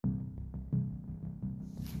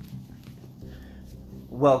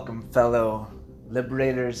Welcome, fellow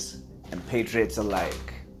liberators and patriots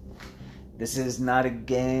alike. This is not a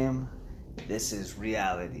game, this is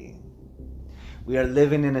reality. We are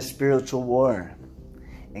living in a spiritual war,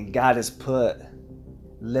 and God has put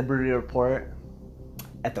Liberty Report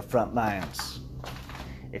at the front lines.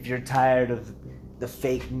 If you're tired of the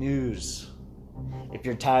fake news, if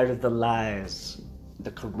you're tired of the lies,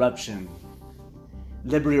 the corruption,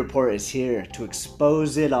 Liberty Report is here to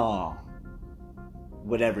expose it all,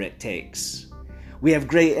 whatever it takes. We have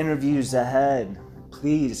great interviews ahead.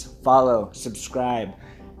 Please follow, subscribe,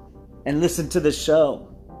 and listen to the show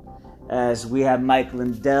as we have Mike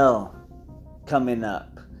Lindell coming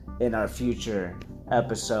up in our future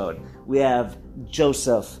episode. We have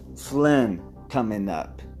Joseph Flynn coming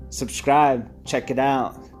up. Subscribe, check it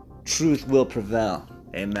out. Truth will prevail.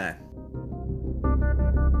 Amen.